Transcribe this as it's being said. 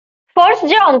First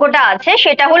যে অঙ্কটা আছে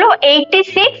সেটা হলো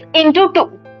 86 ইন্টু 2।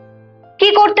 কি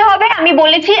করতে হবে আমি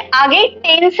বলেছি, আগে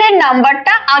টেন্স এর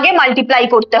নাম্বারটা আগে মাল্টিপ্লাই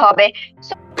করতে হবে।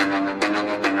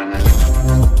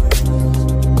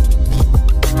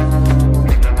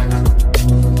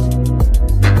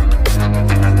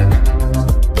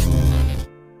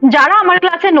 যারা আমার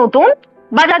ক্লাসে নতুন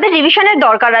বা যাদের রিভিশনের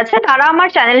দরকার আছে তারা আমার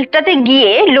চ্যানেলটাতে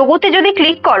গিয়ে লোগোতে যদি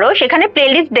ক্লিক করো সেখানে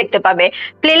প্লেলিস্ট দেখতে পাবে।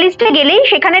 প্লেলিস্টে গেলেই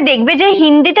সেখানে দেখবে যে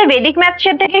হিন্দিতে বেদিক ম্যাথস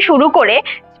থেকে শুরু করে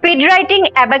স্পিড রাইটিং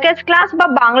অ্যাবাকাস ক্লাস বা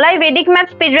বাংলায় বেদিক math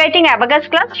speed writing abacus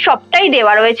class সবটাই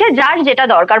দেওয়া রয়েছে, যার যেটা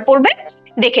দরকার পড়বে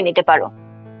দেখে নিতে পারো।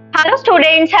 হ্যালো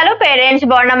স্টুডেন্টস, হ্যালো প্যারেন্টস,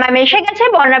 বর্ণা ম্যাম এসে গেছে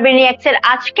বর্ণা বিনিয়াক্স এর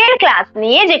আজকের ক্লাস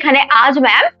নিয়ে, যেখানে আজ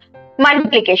ম্যাম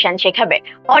মাল্টিপ্লিকেশন শেখাবে।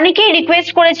 অনেকেই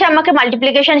রিকোয়েস্ট করেছে আমাকে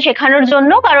মাল্টিপ্লিকেশন শেখানোর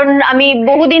জন্য, কারণ আমি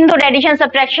বহুদিন ধরে অ্যাডিশন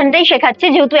সাবট্রাকশনটাই শেখাচ্ছি,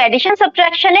 যেহেতু অ্যাডিশন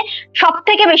সাবট্রাকশনে সব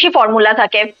থেকে বেশি ফর্মুলা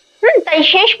থাকে। তাই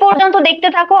শেষ পর্যন্ত দেখতে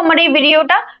থাকো আমার এই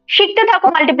ভিডিওটা, শিখতে থাকো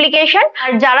মাল্টিপ্লিকেশন।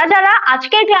 আর যারা যারা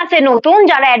আজকের ক্লাসে নতুন,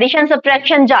 যারা অ্যাডিশন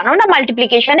সাবট্রাকশন জানো না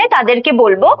মাল্টিপ্লিকেশনে, তাদেরকে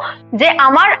বলবো যে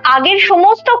আমার আগের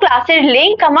সমস্ত ক্লাসের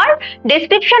লিংক আমার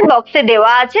ডেসক্রিপশন বক্সে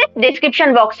দেওয়া আছে। ডেসক্রিপশন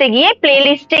বক্সে গিয়ে প্লে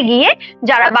লিস্টে গিয়ে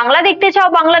যারা বাংলা দেখতে চাও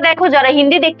বাংলা দেখো, যারা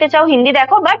হিন্দি দেখতে চাও হিন্দি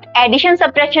দেখো, বাট অ্যাডিশন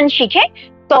সাবট্রাকশন শিখে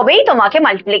তবেই তোমাকে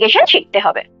মাল্টিপ্লিকেশন শিখতে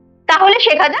হবে। তাহলে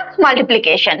শেখা যাক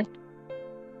মাল্টিপ্লিকেশন।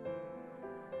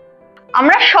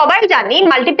 আমরা সবাই জানি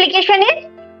মাল্টিপ্লিকেশন ইজ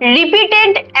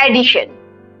রিপিটেড অ্যাডিশন।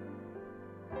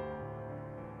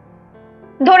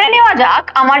 ধরে নেওয়া যাক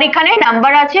আমার এখানে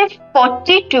নাম্বার আছে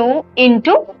 42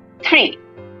 ইন্টু 3।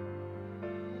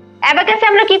 অ্যাবাকাসে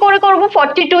আমরা কি করে করব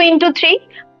 42 ইন্টু 3?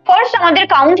 ফার্স্ট আমাদের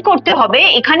কাউন্ট করতে হবে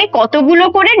এখানে কতগুলো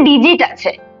করে ডিজিট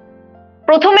আছে।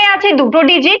 প্রথমে আছে দুটো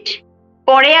ডিজিট,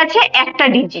 পরে আছে একটা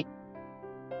ডিজিট,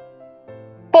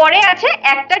 পরে আছে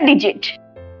একটা ডিজিট।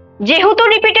 যেহেতু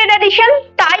রিপিটেড অ্যাডিশন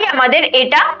তাই আমাদের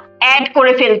এটা অ্যাড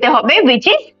করে ফেলতে হবে, which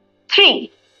is 3।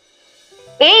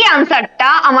 এই আনসারটা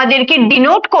আমাদেরকে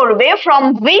ডিনোট করবে from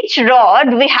which rod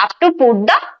we have to put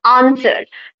the answer।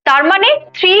 তার মানে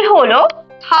 3 হলো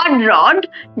থার্ড রড,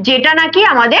 যেটা নাকি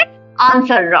আমাদের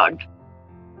আনসার রড।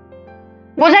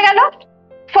 বোঝা গেল?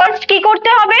 ফার্স্ট কি করতে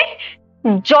হবে,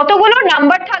 যতগুলো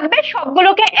নাম্বার থাকবে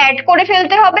সবগুলোকে অ্যাড করে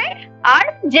ফেলতে হবে, আর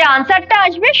যে আনসারটা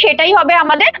আসবে সেটাই হবে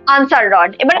আমাদের আনসার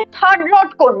রড। এবারে থার্ড রড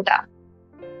কোনটা,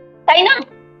 তাই না?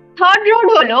 থার্ড রড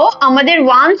হলো আমাদের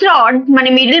ওয়ান্স রড, মানে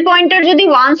মিডল পয়েন্টার যদি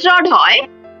ওয়ান্স রড হয়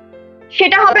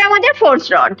সেটা হবে আমাদের ফোর্থ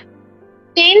রড,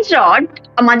 টেন্স রড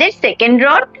আমাদের সেকেন্ড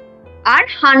রড, আর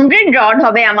 100 রড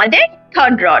হবে আমাদের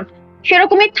থার্ড রড।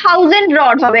 সেরকমই 1000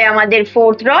 রড হবে আমাদের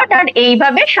ফোর্থ রড, আর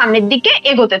এইভাবে সামনের দিকে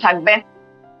এগোতে থাকবে।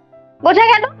 বোঝা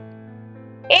গেল?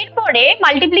 এরপরে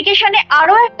মাল্টিপ্লিকেশনে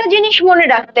আরো একটা জিনিস মনে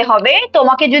রাখতে হবে,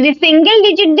 তোমাকে যদি সিঙ্গেল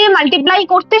ডিজিট দিয়ে মাল্টিপ্লাই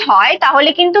করতে হয় তাহলে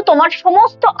কিন্তু তোমার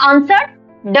সমস্ত আনসার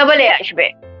ডাবলে আসবে।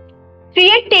 3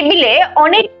 এর টেবিলে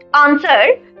অনেক আনসার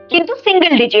কিন্তু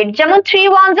সিঙ্গেল ডিজিট, যেমন 3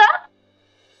 1 যা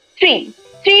 3,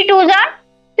 3 2 যা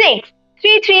 6,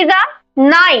 3 3 যা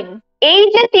 9। এই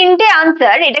যে তিনটে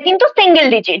আনসার এটা কিন্তু সিঙ্গেল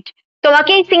ডিজিট।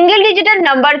 তোমাকে এই সিঙ্গেল ডিজিটের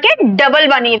নাম্বারকে ডাবল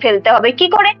বানিয়ে ফেলতে হবে। কি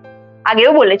করে?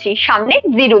 আগেও বলেছি, সামনে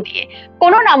 0 দিয়ে।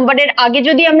 কোন নাম্বারের আগে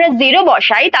যদি আমরা 0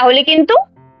 বসাই তাহলে কিন্তু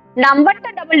নাম্বারটা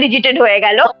ডাবল ডিজিটেড হয়ে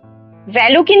গেল,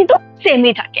 ভ্যালু কিন্তু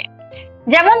সেমই থাকে।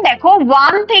 যেমন দেখো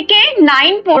 1 থেকে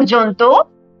 9 পর্যন্ত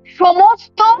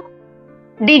সমস্ত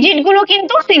ডিজিট গুলো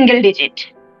কিন্তু সিঙ্গেল ডিজিট।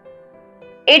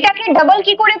 এটাকে ডাবল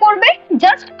কি করে করবে?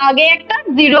 জাস্ট আগে একটা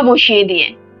 0 বসিয়ে দিয়ে।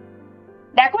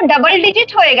 দেখো ডাবল ডিজিট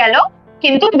হয়ে গেল,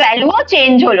 কিন্তু ভ্যালুও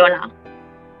চেঞ্জ হলো না।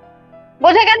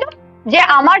 বোঝা গেল যে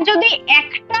আমার যদি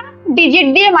একটা ডিজিট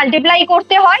দিয়ে মাল্টিপ্লাই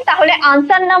করতে হয় তাহলে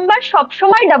আনসার নাম্বার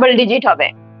সবসময় ডাবল ডিজিট হবে।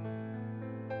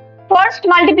 ফার্স্ট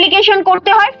মাল্টিপ্লিকেশন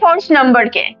করতে হয় ফার্স্ট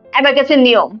নাম্বারকে, অ্যাবাকাসের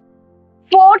নিয়ম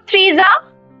 4 3 যা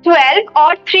 12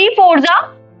 or 3 4 যা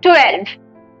 12।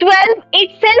 12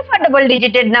 itself a double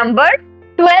digit number,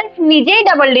 12 নিজেই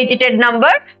ডাবল ডিজিটেড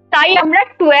নাম্বার, তাই আমরা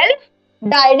 12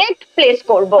 ডাইরেক্ট প্লেস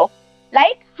করব।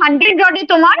 লাইক 100 রডে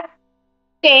তোমার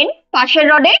 10, পাশের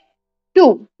রডে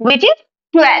 2, which is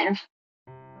 12।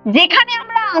 যেখানে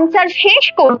আমরা আনসার শেষ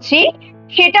করছি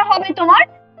সেটা হবে তোমার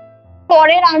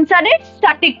পরের আনসারের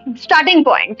starting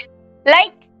point.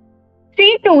 Like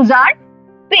 3 2s are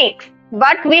 6,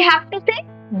 but we have to say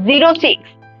 0 6।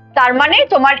 তার মানে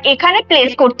তোমার এখানে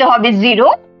প্লেস করতে হবে 0,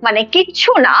 মানে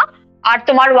কিচ্ছু না, আর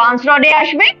তোমার ওয়ান্স রডে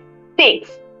আসবে 6,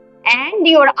 and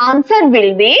your answer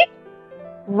will be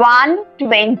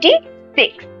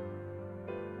 126।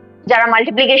 যারা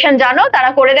মাল্টিপ্লিকেশন জানো তারা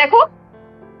করে দেখো,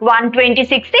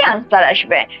 126 এ আনসার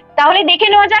আসবে। তাহলে দেখে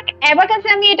নেওয়া যাক অ্যাবাকাসে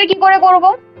আমি এটা কি করে করব।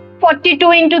 42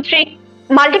 ইন্টু 3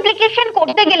 মাল্টিপ্লিকেশন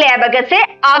করতে গেলে অ্যাবাকাসে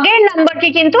আগের নাম্বারকে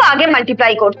কিন্তু আগে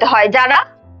মাল্টিপ্লাই করতে হয়। যারা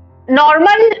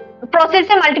নর্মাল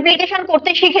প্রসেসে মাল্টিপ্লিকেশন করতে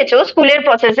শিখেছো স্কুলের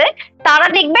প্রসেসে, তারা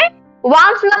দেখবে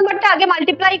ওয়ান্স নাম্বারটা আগে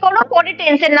মাল্টিপ্লাই করো, পরে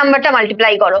টেন্স এর নাম্বারটা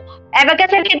মাল্টিপ্লাই করো।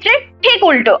 অ্যাবাকাসের ক্ষেত্রে ঠিক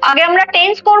উল্টো, আগে আমরা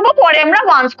টেন্স করব, পরে আমরা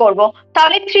ওয়ান্স করব।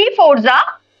 তাহলে 3 4 যা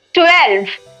 12।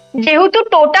 যেহেতু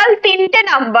টোটাল 3টে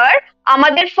নাম্বার,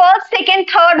 আমাদের ফার্স্ট সেকেন্ড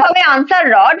থার্ড হবে আনসার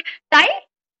রড, তাই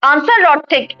আনসার রড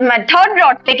থেকে থার্ড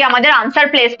রড থেকে আমাদের আনসার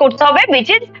প্লেস করতে হবে, which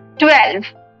is 12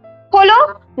 হলো।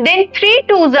 দেন 3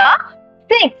 2 যা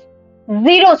 6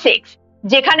 06।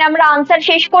 যেখানে আমরা আনসার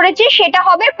শেষ করেছি সেটা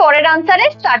হবে পরের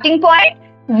আনসারের স্টার্টিং পয়েন্ট।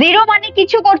 0 মানে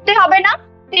কিছু করতে হবে না,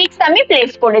 6 আমি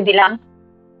প্লেস করে দিলাম।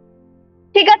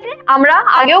 ঠিক আছে, আমরা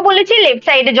আগেও বলেছি লেফট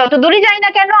সাইডে যত দূরই যাই না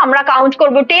কেন আমরা কাউন্ট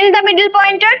করব টিল দ্য মিডল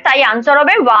পয়েন্টার, তাই আনসার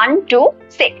হবে 1 2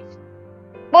 6।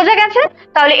 বোঝা গেছে?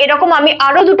 তাহলে এরকম আমি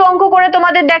আরো দুটো অঙ্ক করে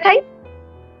তোমাদের দেখাই।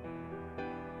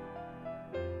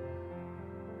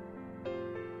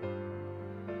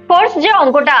 ফার্স্ট যে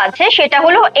অঙ্কটা আছে সেটা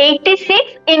হলো 86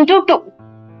 ইন্টু 2।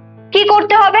 কি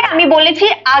করতে হবে আমি বলেছি,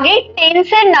 আগে টেন্স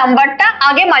এর নাম্বারটা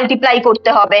আগে মাল্টিপ্লাই করতে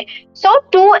হবে। সো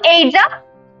 2 8 যা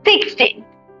 16।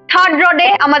 থার্ড রডে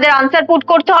আমাদের আনসার পুট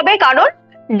করতে হবে, কারণ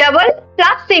ডাবল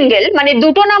প্লাস সিঙ্গেল মানে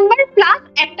দুটো নাম্বার প্লাস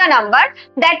একটা number,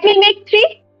 that will make 3।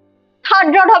 Third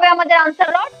rod হবে আমাদের আনসার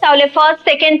রড, তাহলে ফার্স্ট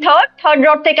সেকেন্ড থার্ড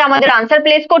রড থেকে আমাদের আনসার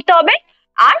প্লেস করতে হবে।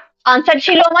 আর আনসার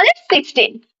ছিল আমাদের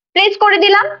 16, প্লেস করে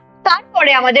দিলাম।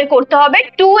 তারপরে আমাদের করতে হবে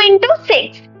 2 ইন্টু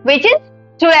 6 which is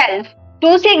 12।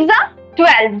 2 6 যা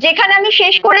 12। যেখানে আমি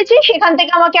শেষ করেছি সেখান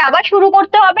থেকে আমাকে আবার শুরু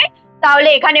করতে হবে। তাহলে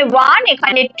এখানে 1,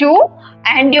 এখানে 2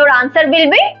 and your answer will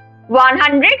be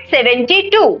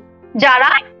 172। যারা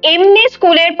এমনি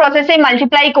স্কুলের প্রসেসে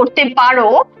মাল্টিপ্লাই করতে পারো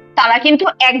তারা কিন্তু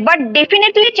একবার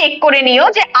ডেফিনেটলি চেক করে নিও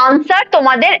যে আনসার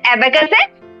তোমাদের অ্যাবাকাসে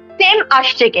সেম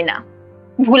আসছে কিনা।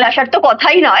 ভুল আসার তো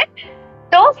কথাই নয়,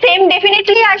 তো সেম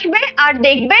ডেফিনেটলি আসবে। আর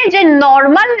দেখবে যে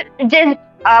নর্মাল যে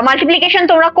মাল্টিপ্লিকেশন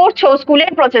তোমরা করছো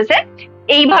স্কুলের প্রসেসে,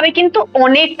 এইভাবে কিন্তু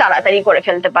অনেক তাড়াতাড়ি করে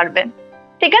ফেলতে পারবে।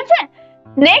 ঠিক আছে,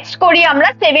 নেক্সট করি আমরা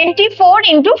 74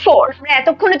 ইন্টু 4। আমরা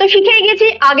এতক্ষণে তো শিখেই গেছি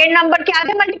আগের নাম্বারকে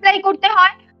আগে মাল্টিপ্লাই করতে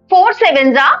হয়। 4 7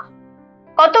 যা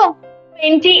কত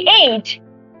 28,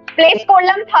 প্লেস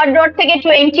করলাম থার্ড রড থেকে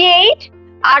 28।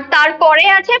 আর তারপরে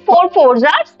আছে 4 4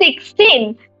 যা 16।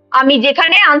 আমি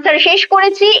যেখানে আনসার শেষ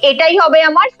করেছি এটাই হবে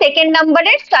আমার সেকেন্ড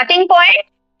নাম্বারের স্টার্টিং পয়েন্ট।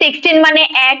 16 মানে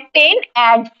অ্যাড 10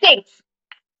 অ্যাড 6,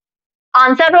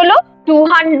 আনসার হলো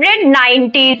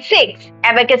 296।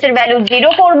 অ্যাবাকাসের ভ্যালু 0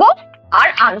 করব আর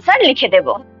আনসার লিখে দেব।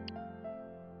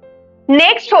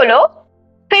 নেক্সট হলো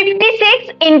 56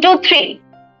 ইন্টু 3।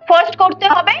 ফার্স্ট করতে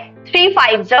হবে 3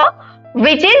 5 যা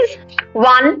which is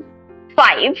 1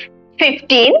 5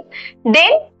 15,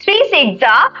 then 3 6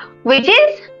 যা which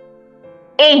is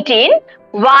 18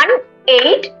 1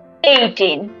 8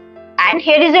 18, and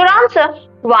here is your answer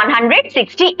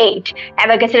 168।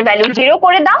 অ্যাবাকাসের value 0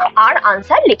 করে দাও আর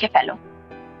আনসার লিখে ফেলো।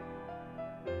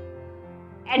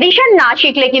 এডিশন না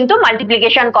শিখলে কিন্তু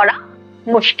মাল্টিপ্লিকেশন করা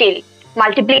মুশকিল।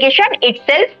 মাল্টিপ্লিকেশন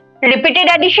ইটসেলফ রিপিটেড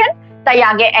এডিশন, তাই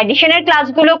আগে এডিশনের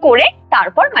ক্লাসগুলো করে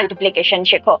তারপর মাল্টিপ্লিকেশন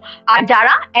শেখো। আর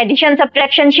যারা এডিশন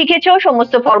সাবট্রাকশন শিখেছো,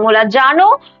 সমস্ত ফর্মুলা জানো,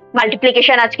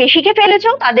 মাল্টিপ্লিকেশন আজকে শিখে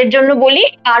ফেলেছো, তাদের জন্য বলি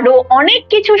আরো অনেক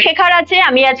কিছু শেখার আছে।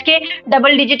 আমি আজকে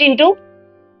double digit into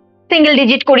single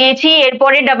digit করিয়েছি,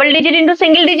 এরপরে double digit into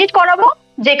single digit করাবো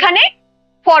যেখানে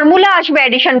ফর্মুলা আসবে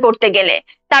এডিশন করতে গেলে।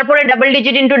 তারপরে double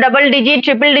digit into double digit,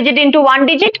 triple digit into one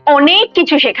digit, অনেক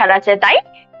কিছু শেখার আছে। তাই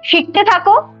শিখতে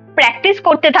থাকো, প্র্যাকটিস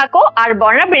করতে থাকো, আর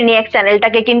বর্ণা ব্রেনিয়াক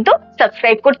চ্যানেলটাকে কিন্তু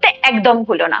সাবস্ক্রাইব করতে একদম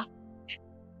ভুলো না।